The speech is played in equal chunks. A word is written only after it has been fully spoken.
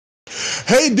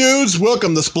Hey dudes,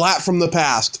 welcome to Splat from the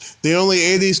Past, the only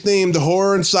 80s themed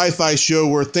horror and sci-fi show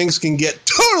where things can get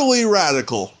totally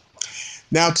radical.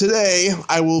 Now today,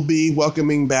 I will be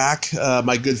welcoming back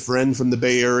my good friend from the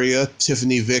Bay Area,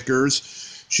 Tiffany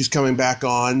Vickers. She's coming back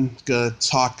on, gonna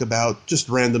talk about just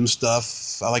random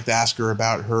stuff. I like to ask her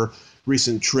about her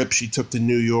recent trip she took to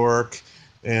New York,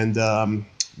 and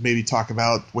maybe talk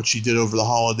about what she did over the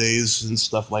holidays and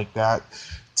stuff like that.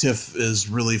 Tiff is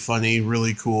really funny,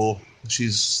 really cool.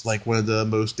 She's like one of the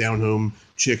most down-home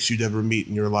chicks you'd ever meet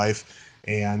in your life,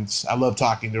 and I love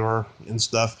talking to her and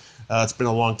stuff. It's been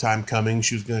a long time coming.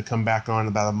 She was going to come back on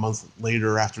about a month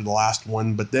later after the last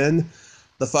one, but then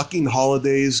the fucking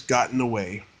holidays got in the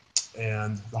way,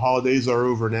 and the holidays are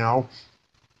over now,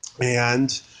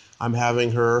 and I'm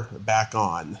having her back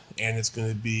on, and it's going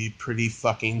to be pretty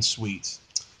fucking sweet.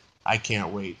 I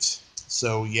can't wait.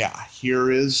 So yeah,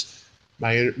 here is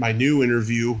my new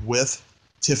interview with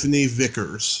Tiffany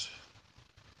Vickers.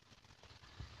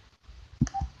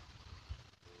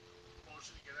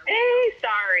 Hey,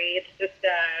 sorry, it's just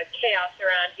chaos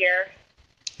around here.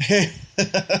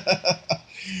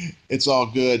 It's all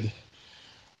good.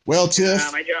 Well,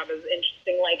 Tiff. My job is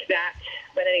interesting like that,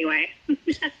 but anyway.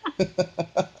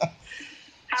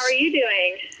 How are you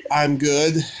doing? I'm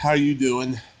good. How are you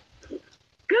doing?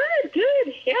 Good.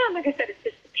 Yeah, like I said, it's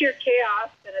just pure chaos,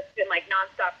 and it's been like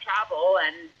nonstop travel,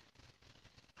 and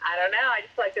I don't know. I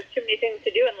just feel like there's too many things to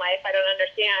do in life. I don't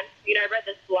understand. You know, I read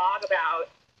this blog about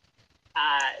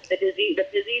the busy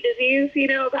disease. You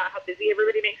know, about how busy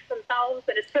everybody makes themselves,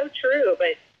 and it's so true.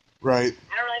 But right,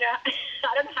 I don't really know.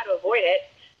 I don't know how to avoid it.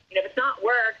 You know, if it's not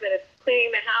work, then it's cleaning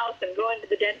the house and going to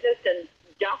the dentist and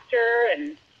doctor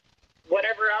and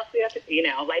whatever else we have to. You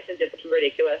know, life is just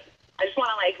ridiculous. I just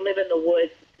want to like live in the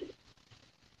woods.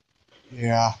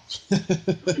 Yeah.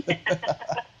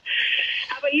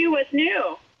 How about you? What's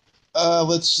new?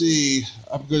 Let's see.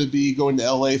 I'm going to be going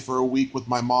to LA for a week with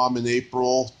my mom in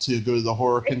April to go to the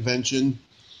horror convention.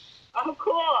 Oh,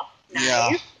 cool. Nice.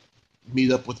 Yeah.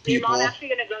 Meet up with people. Is your mom actually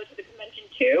going to go to the convention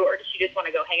too, or does she just want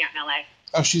to go hang out in LA?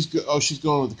 She's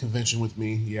going to the convention with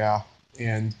me. Yeah.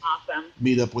 And awesome.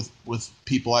 Meet up with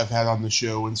people I've had on the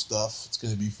show and stuff. It's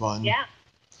going to be fun. Yeah,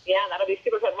 that'll be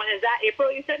super fun. When is that? April,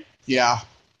 you said? Yeah.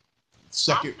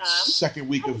 Awesome. Second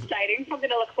week That's of exciting. Something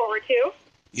to look forward to.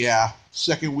 Yeah,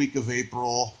 second week of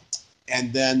April,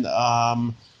 and then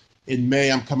in May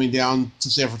I'm coming down to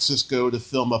San Francisco to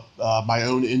film my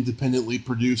own independently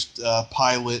produced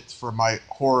pilot for my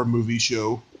horror movie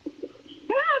show.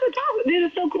 Yeah, that's awesome. Dude,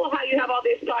 it's so cool how you have all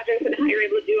these projects and how you're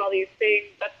able to do all these things.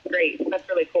 That's great. That's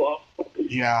really cool.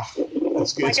 Yeah,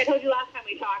 that's good. Like I told you last time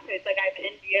we talked, it's like I'm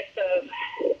envious of,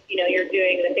 you know, you're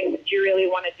doing the things that you really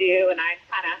want to do, and I'm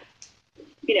kind of,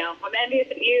 you know, I'm envious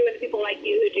of you and the people like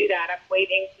you who do that. I'm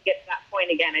waiting to get to that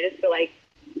point again. I just feel like,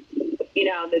 you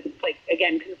know, it's like,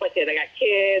 again, conflicted. I got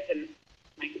kids and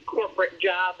my corporate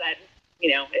job that,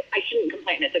 you know, I shouldn't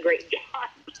complain. It's a great job,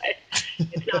 but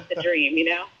it's not the dream, you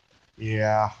know?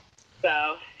 Yeah.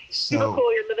 So super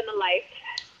cool. You're living the life.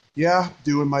 Yeah,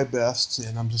 doing my best,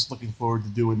 and I'm just looking forward to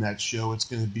doing that show. It's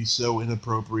going to be so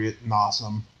inappropriate and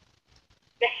awesome.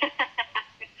 Well,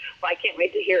 I can't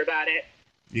wait to hear about it.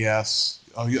 Yes.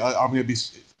 I'm going to be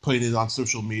putting it on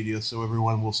social media so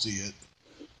everyone will see it.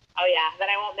 Oh, yeah. Then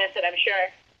I won't miss it, I'm sure.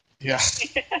 Yeah.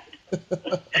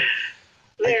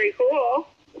 Very cool.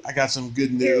 I got some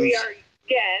good news. Here we are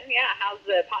again. Yeah. How's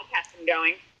the podcasting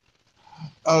going?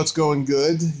 Oh, it's going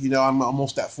good. You know, I'm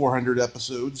almost at 400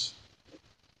 episodes.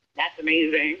 That's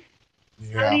amazing.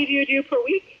 Yeah. How many do you do per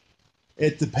week?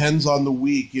 It depends on the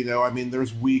week. You know, I mean,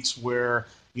 there's weeks where,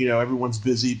 you know, everyone's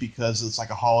busy because it's like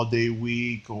a holiday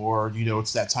week, or, you know,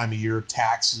 it's that time of year,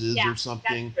 taxes or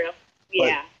something. That's true.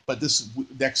 Yeah. But this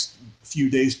next few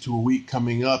days to a week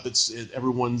coming up,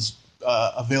 everyone's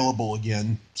available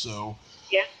again. So.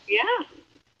 Yeah.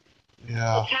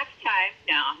 Well, tax time.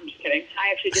 No, I'm just kidding.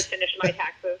 I actually just finished my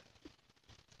taxes.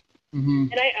 Mm-hmm.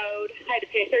 And I had to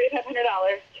pay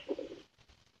 $3,500.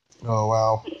 Oh,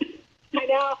 wow. I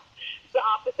know. It's the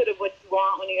opposite of what you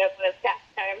want when it's tax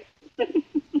time.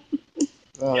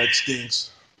 Oh, that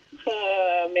stinks.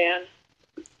 Oh, man.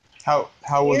 How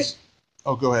was...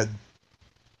 Oh, go ahead.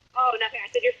 Oh, nothing. I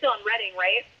said you're still in Reading,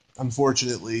 right?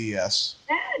 Unfortunately, yes.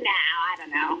 No, I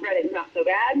don't know. Reading's not so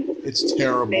bad. It's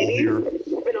terrible Maybe. here. It's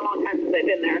been a long time since I've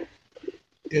been there.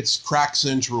 It's crack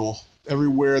central.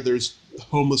 Everywhere there's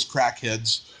homeless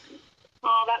crackheads.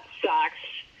 Oh, that sucks.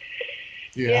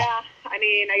 Yeah. I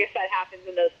mean, I guess that happens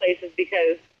in those places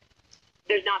because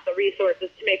there's not the resources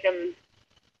to make them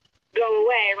go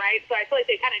away, right? So I feel like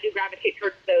they kind of do gravitate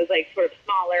towards those, like, sort of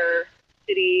smaller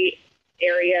city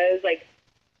areas. Like,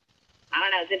 I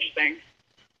don't know. It's interesting.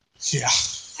 Yeah.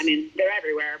 I mean, they're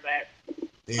everywhere, but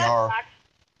They are.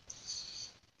 sucks.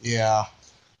 Yeah.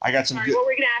 I got some Sorry, good. what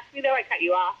were you gonna ask me though? I cut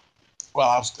you off. Well,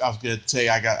 I was going to say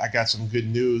I got some good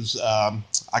news.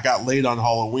 I got laid on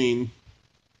Halloween.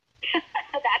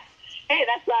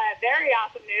 That's very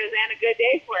awesome news and a good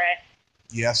day for it.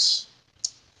 Yes.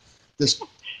 This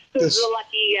Who's the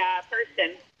lucky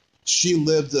person? She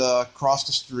lived across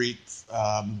the street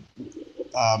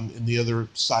in the other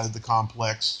side of the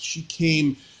complex. She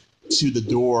came to the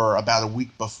door about a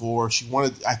week before.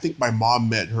 I think my mom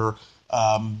met her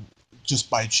just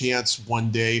by chance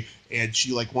one day, and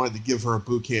she wanted to give her a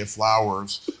bouquet of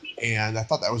flowers. And I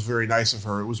thought that was very nice of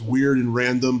her. It was weird and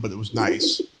random, but it was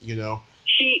nice,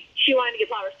 She wanted to give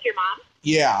flowers to your mom?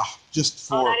 Yeah, just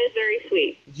for... Oh, that is very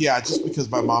sweet. Yeah, just because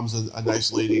my mom's a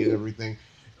nice lady and everything.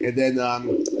 And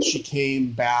then she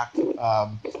came back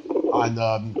on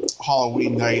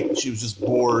Halloween night. She was just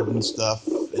bored and stuff.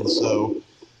 And so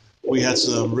we had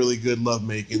some really good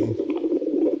lovemaking.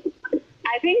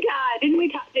 I think, didn't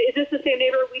we talk... Is this the same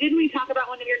neighbor? Didn't we talk about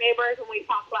one of your neighbors when we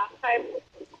talked last time?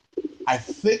 I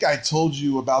think I told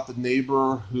you about the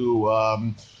neighbor who...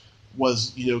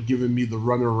 was, giving me the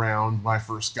runaround when I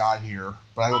first got here.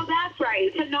 But Oh, that's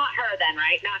right. So not her then,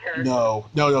 right? Not her.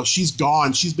 No. She's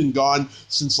gone. She's been gone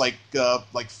since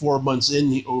 4 months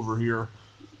in over here.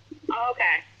 Oh,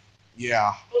 okay.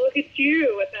 Yeah. Well, look at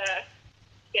you with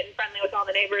getting friendly with all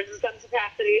the neighbors in some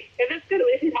capacity. And that's good. At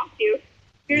least they talk to you.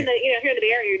 Here in the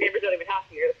Bay Area, your neighbors don't even talk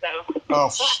to you. So.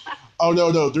 Oh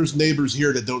no. There's neighbors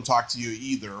here that don't talk to you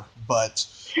either. But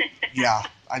yeah,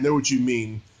 I know what you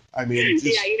mean. I mean, yeah, it's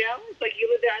like you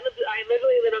live there. I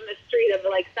literally lived on the street of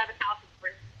 7 houses for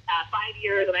 5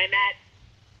 years, and I met,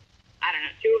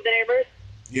 2 of the neighbors.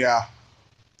 Yeah.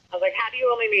 I was like, how do you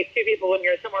only meet 2 people when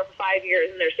you're somewhere for 5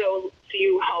 years and there's so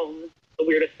few homes? The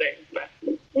weirdest thing, but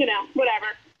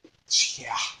whatever.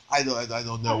 Yeah, I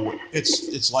don't know.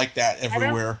 It's like that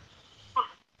everywhere.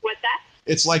 What's that?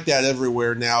 It's like that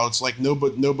everywhere now. It's like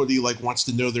nobody wants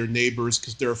to know their neighbors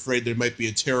because they're afraid there might be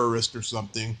a terrorist or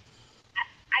something.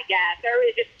 I guess they're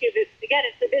really just too busy. Again,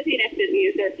 it's the busyness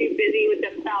disease. They're too busy with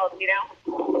themselves,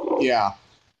 Yeah.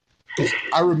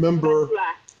 I remember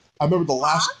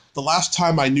the last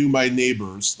time I knew my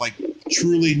neighbors,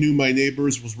 truly knew my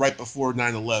neighbors, was right before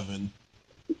 9/11.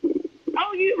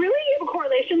 Oh, you really? You have a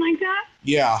correlation like that?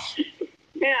 Yeah.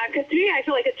 Yeah, because to me, I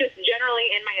feel like it's just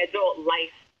generally in my adult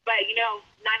life. But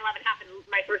 9/11 happened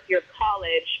my first year of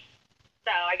college,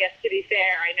 so I guess to be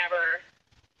fair, I never.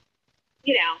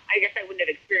 I guess I wouldn't have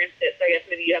experienced it, so I guess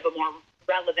maybe you have a more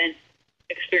relevant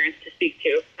experience to speak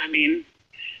to. I mean,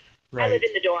 right. I lived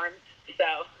in the dorms,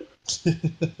 so.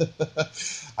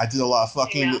 I did a lot of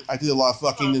fucking. I did a lot of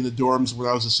fucking in the dorms when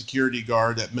I was a security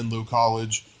guard at Menlo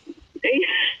College.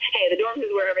 Hey, the dorms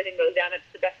is where everything goes down. It's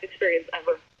the best experience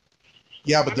ever.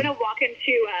 Yeah, but I'm gonna walk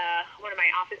into one of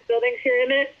my office buildings here in a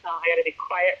minute, so I gotta be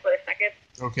quiet for a second.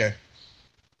 Okay.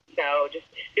 So just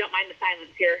don't mind the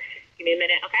silence here. Give me a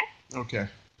minute, okay? Okay.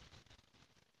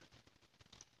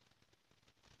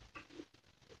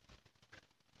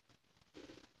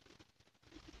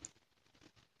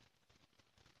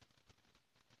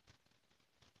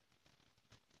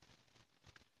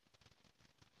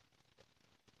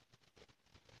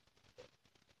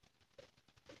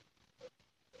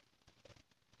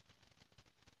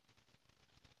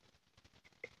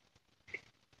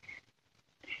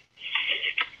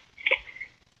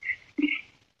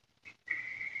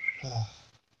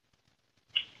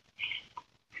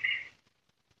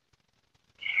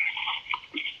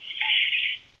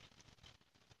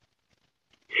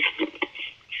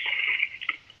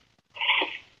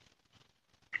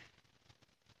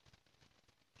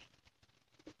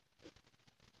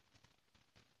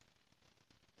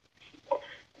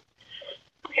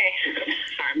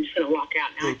 I'm just going to walk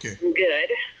out now. Okay. I'm good.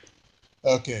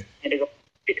 Okay. I had to go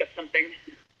pick up something.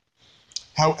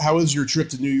 How was your trip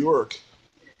to New York?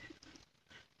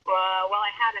 Well,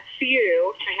 I had a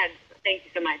few. Thank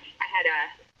you so much. I had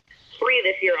 3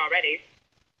 this year already.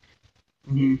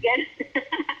 Mm-hmm.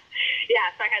 Yeah,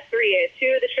 so I had 3. 2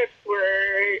 of the trips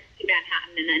were to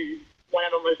Manhattan, and then one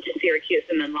of them was to Syracuse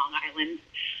and then Long Island.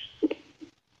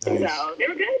 Nice. So they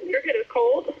were good. It was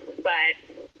cold, but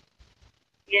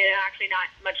actually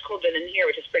not much colder than here,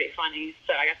 which is pretty funny.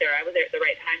 So I was there at the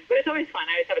right time. But it's always fun.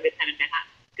 I always have a good time in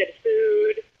Manhattan. Good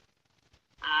food.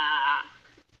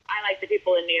 I like the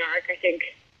people in New York. I think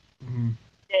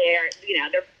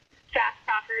they're fast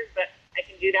talkers, but I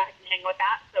can do that. I can hang with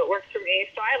that. So it works for me.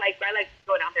 So I like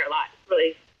going out there a lot. It's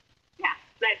really,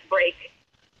 nice break.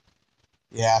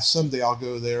 Yeah, someday I'll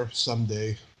go there.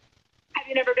 Someday. Have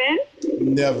you never been?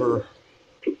 Never.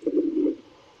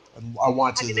 I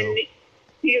want to, though.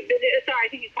 Sorry, I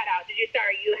think you cut out. You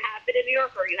have been in New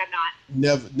York or you have not?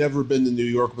 Never been to New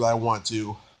York, but I want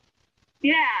to.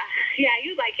 Yeah,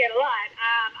 you like it a lot.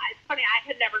 It's funny, I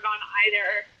had never gone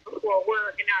either before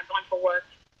work, and now I've gone for work,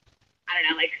 I don't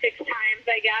know, like 6 times,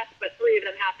 I guess, but 3 of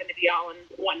them happen to be all in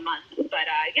 1 month. But,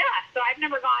 so I've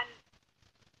never gone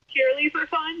purely for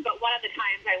fun, but one of the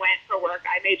times I went for work,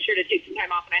 I made sure to take some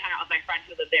time off, and I hung out with my friend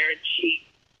who lived there, and she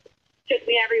took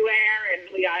me everywhere,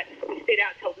 and we stayed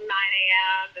out till 9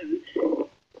 a.m., and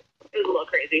it was a little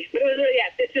crazy. But it was really,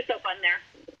 it's just so fun there.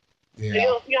 Yeah.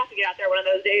 So you'll have to get out there one of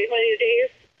these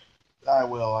days. I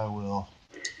will.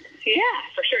 Yeah,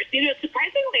 for sure.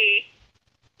 Surprisingly,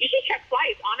 you should check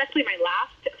flights. Honestly, my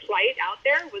last flight out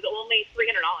there was only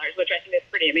 $300, which I think is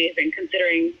pretty amazing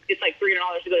considering it's like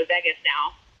 $300 to go to Vegas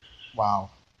now. Wow.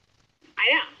 I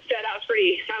know. So that was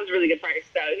a really good price.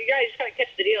 So you guys just gotta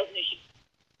catch the deals and you should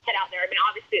head out there. I mean,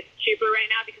 obviously it's cheaper right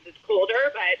now because it's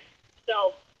colder, but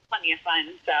still plenty of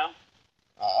fun. So.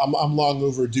 I'm long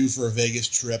overdue for a Vegas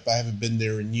trip. I haven't been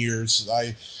there in years.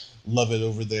 I love it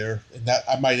over there, and that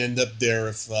I might end up there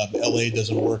if LA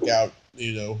doesn't work out,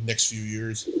 next few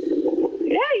years.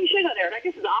 Yeah, you should go there.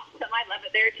 Vegas is awesome. I love it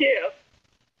there too.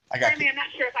 I'm not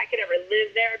sure if I could ever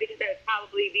live there because I would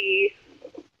probably be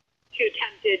too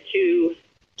tempted to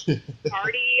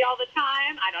party all the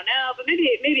time. I don't know, but maybe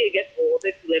it gets old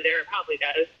if you live there. It probably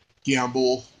does.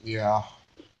 Gamble, yeah.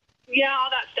 Yeah,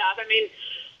 all that stuff. I mean,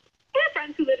 I have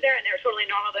friends who live there, and they're totally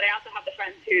normal, but I also have the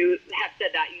friends who have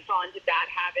said that you fall into bad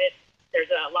habits. There's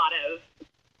a lot of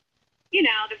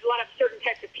certain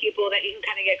types of people that you can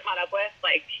kind of get caught up with,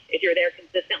 like if you're there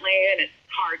consistently, and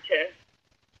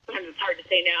sometimes it's hard to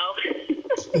say no.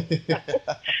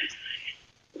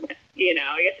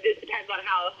 I guess it just depends on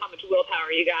how much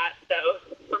willpower you got. So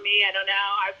for me, I don't know.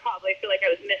 I probably feel like I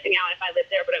was missing out if I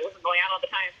lived there, but I wasn't going out all the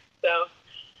time. So,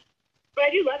 but I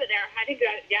do love it there. I think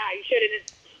that, you should, and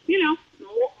it's,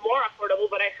 more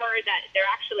affordable, but I heard that they're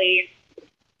actually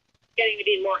getting to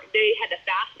be more, they had the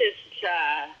fastest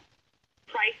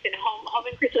price in home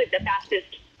increase, like the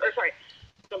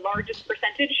largest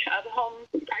percentage of home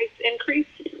price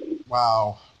increase.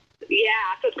 Wow.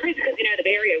 Yeah, so it's crazy because, the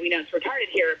Bay Area, we know it's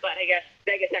retarded here, but I guess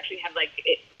Vegas actually have,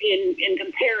 in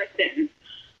comparison,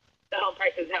 the home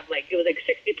prices have, it was 60%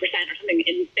 or something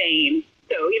insane.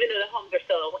 So even though the homes are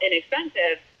still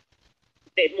inexpensive,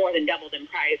 they've more than doubled in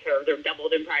price, or they're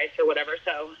doubled in price, or whatever.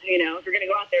 So, if you're going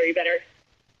to go out there, you better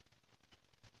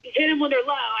hit them when they're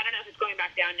low. I don't know if it's going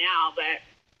back down now, but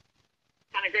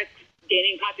kind of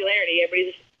gaining popularity.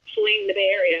 Everybody's fleeing the Bay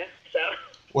Area. So.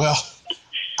 Well,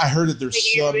 I heard that there's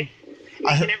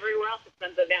everywhere else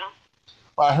expensive now.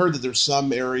 Well, I heard that there's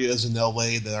some areas in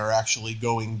LA that are actually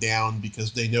going down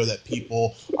because they know that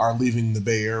people are leaving the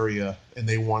Bay Area and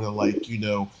they want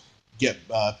to get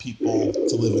people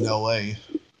to live in LA.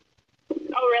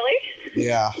 Oh, really?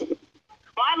 Yeah.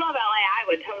 Well, I love LA. I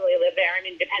would totally live there. I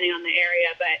mean, depending on the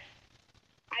area, but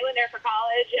I went there for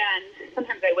college, and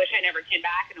sometimes I wish I never came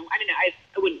back. And I don't know, I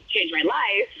wouldn't change my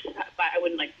life, but I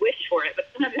wouldn't wish for it. But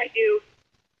sometimes I do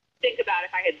think about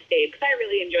if I had stayed because I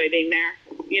really enjoy being there.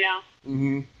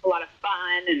 Mm-hmm. A lot of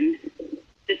fun and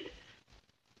just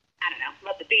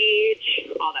love the beach,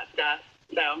 all that stuff.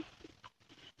 So.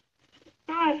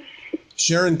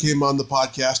 Sharon came on the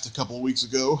podcast a couple of weeks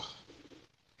ago.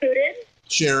 Who did?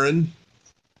 Sharon.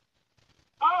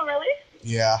 Oh, really?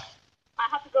 Yeah. I'll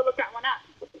have to go look that one up.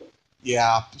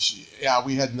 Yeah,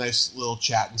 we had a nice little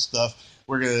chat and stuff.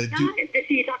 We're gonna do. Did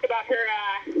she talk about her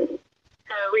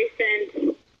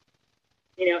recent,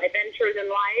 adventures in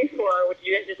life, or did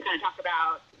you guys just kind of talk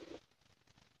about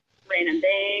random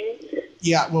things?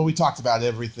 Yeah, well, we talked about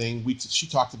everything. She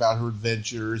talked about her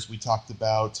adventures. We talked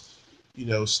about,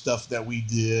 stuff that we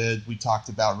did. We talked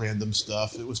about random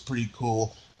stuff. It was pretty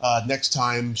cool. Next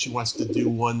time, she wants to do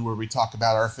one where we talk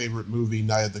about our favorite movie,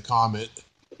 Night of the Comet.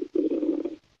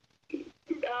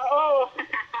 Oh,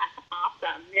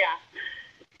 awesome! Yeah,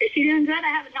 is she doing good? I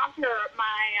haven't talked to her.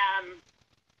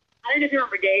 I don't know if you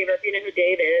remember Dave or if you know who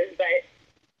Dave is, but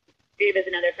Dave is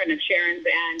another friend of Sharon's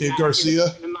and Dave Garcia. He was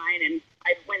a friend of mine, and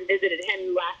I went and visited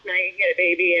him last night. He had a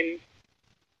baby, and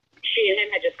she and him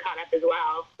had just caught up as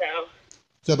well. So.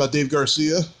 Talk about Dave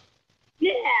Garcia?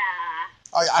 Yeah.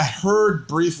 I heard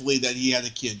briefly that he had a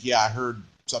kid. Yeah, I heard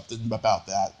something about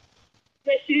that.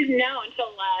 But she didn't know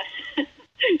until they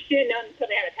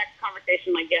had a text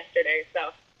conversation yesterday. So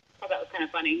I thought that was kind of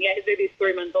funny. Yeah, his baby's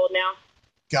 3 months old now.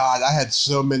 God, I had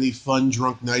so many fun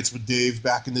drunk nights with Dave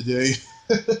back in the day.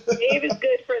 Dave is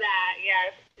good for that.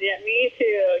 Yes. Yeah, me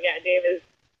too. Yeah, Dave is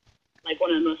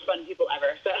one of the most fun people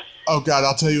ever. So. Oh God,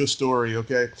 I'll tell you a story.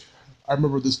 Okay. I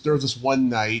remember there was this one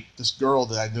night, this girl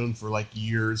that I'd known for like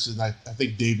years, and I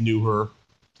think Dave knew her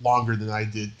longer than I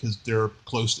did because they're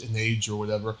close in age or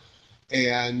whatever.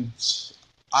 And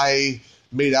I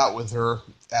made out with her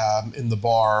in the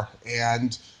bar,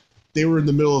 and they were in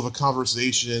the middle of a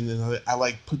conversation, and I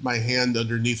like put my hand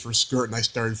underneath her skirt and I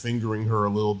started fingering her a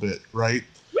little bit, right?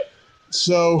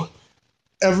 So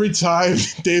every time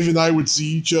Dave and I would see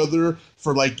each other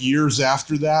for like years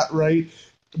after that, right?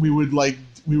 We would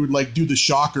do the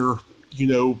shocker,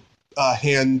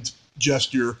 hand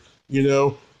gesture,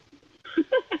 Yeah,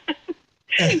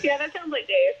 that sounds like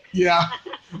Dave. Yeah,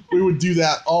 we would do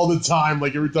that all the time,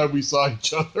 like every time we saw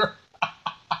each other.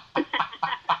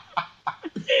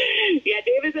 Yeah,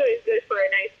 Dave is always good for a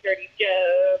nice dirty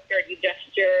joke, dirty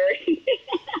gesture.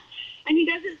 And he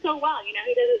does it so well, he does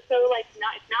it so, it's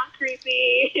not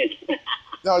creepy.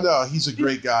 No, he's a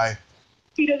great guy.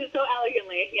 He does it so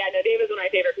elegantly. Yeah, no, Dave is one of my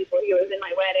favorite people. He was in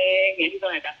my wedding, and he's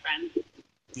one of my best friends.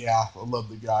 Yeah, I love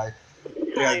the guy.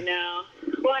 Yeah. I know.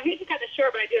 Well, I hate to cut this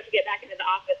short, but I do have to get back into the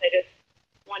office. I just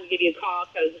wanted to give you a call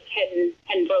because I was just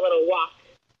heading for a little walk.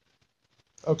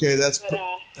 Okay, that's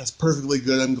perfectly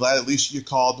good. I'm glad at least you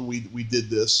called and we did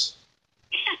this.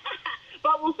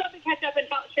 But we'll still have to catch up and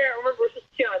share. We're supposed to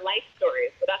share our life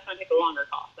stories, but that's going to take a longer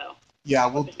call. So yeah,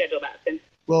 we'll schedule that soon.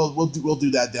 Well, we'll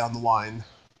do that down the line.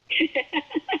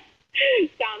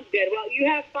 Sounds good. Well, you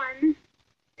have fun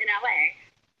in LA.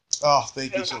 Oh,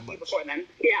 thank you so much. Before then,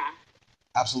 yeah.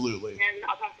 Absolutely. And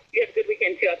you have a good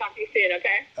weekend too. I'll talk to you soon.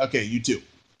 Okay. Okay, you too.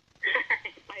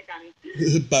 Bye,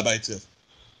 Tommy. Bye, Tiff.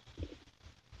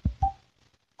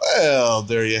 Well,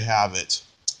 there you have it.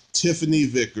 Tiffany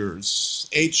Vickers.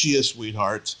 Ain't she a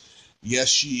sweetheart? Yes,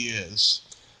 she is.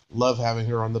 Love having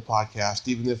her on the podcast.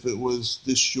 Even if it was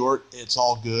this short, it's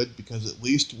all good because at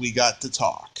least we got to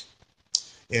talk.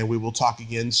 And we will talk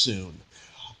again soon.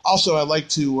 Also, I'd like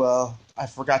to, I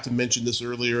forgot to mention this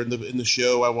earlier in the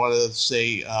show. I want to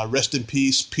say rest in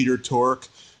peace, Peter Tork,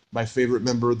 my favorite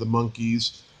member of the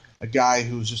Monkees. A guy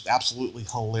who was just absolutely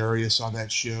hilarious on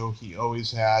that show. He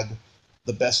always had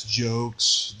the best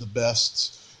jokes, the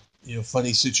best,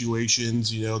 funny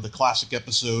situations. The classic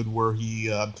episode where he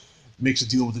makes a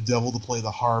deal with the devil to play the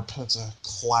harp. That's a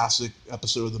classic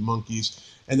episode of the Monkees.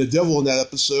 And the devil in that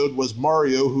episode was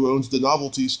Mario, who owns the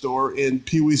novelty store in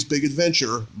Pee-wee's Big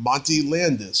Adventure, Monty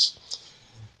Landis.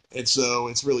 And so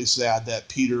it's really sad that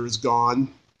Peter is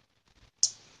gone.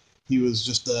 He was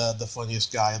just the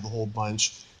funniest guy of the whole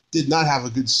bunch. Did not have a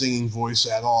good singing voice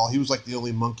at all. He was like the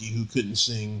only monkey who couldn't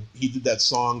sing. He did that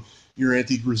song, Your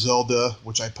Auntie Griselda,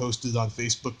 which I posted on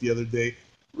Facebook the other day.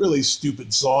 Really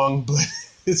stupid song, but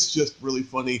it's just really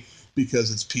funny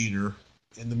because it's Peter.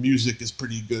 And the music is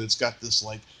pretty good. It's got this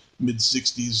like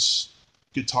mid-60s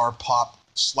guitar pop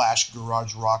 /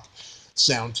 garage rock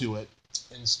sound to it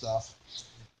and stuff.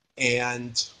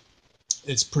 And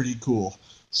it's pretty cool.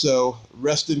 So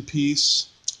rest in peace,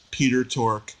 Peter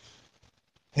Tork.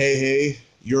 Hey,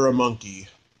 you're a monkey,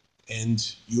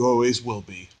 and you always will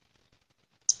be.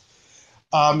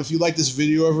 If you like this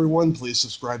video, everyone, please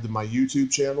subscribe to my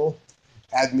YouTube channel.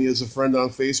 Add me as a friend on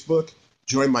Facebook.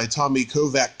 Join my Tommy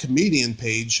Kovac comedian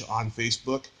page on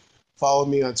Facebook. Follow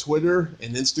me on Twitter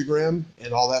and Instagram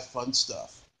and all that fun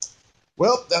stuff.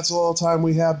 Well, that's all the time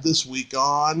we have this week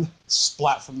on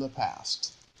Splat from the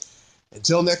Past.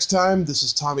 Until next time, this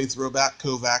is Tommy Throwback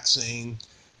Kovac saying,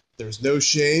 there's no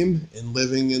shame in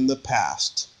living in the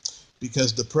past,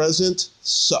 because the present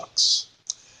sucks.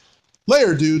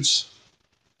 Later, dudes.